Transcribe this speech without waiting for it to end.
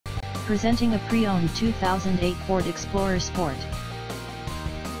Presenting a pre-owned 2008 Ford Explorer Sport.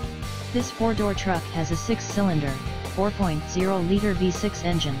 This four-door truck has a 6-cylinder, 4.0-liter V6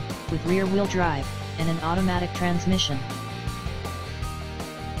 engine, with rear-wheel drive, and an automatic transmission.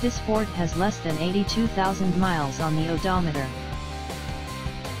 This Ford has less than 82,000 miles on the odometer.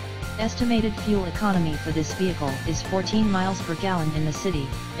 Estimated fuel economy for this vehicle is 14 miles per gallon in the city,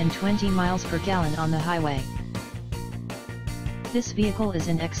 and 20 miles per gallon on the highway. This vehicle is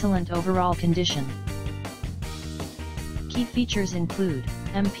in excellent overall condition. Key features include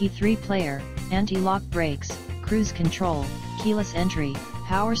MP3 player, anti-lock brakes, cruise control, keyless entry,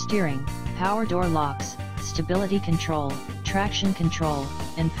 power steering, power door locks, stability control, traction control,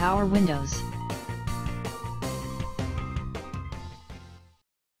 and power windows.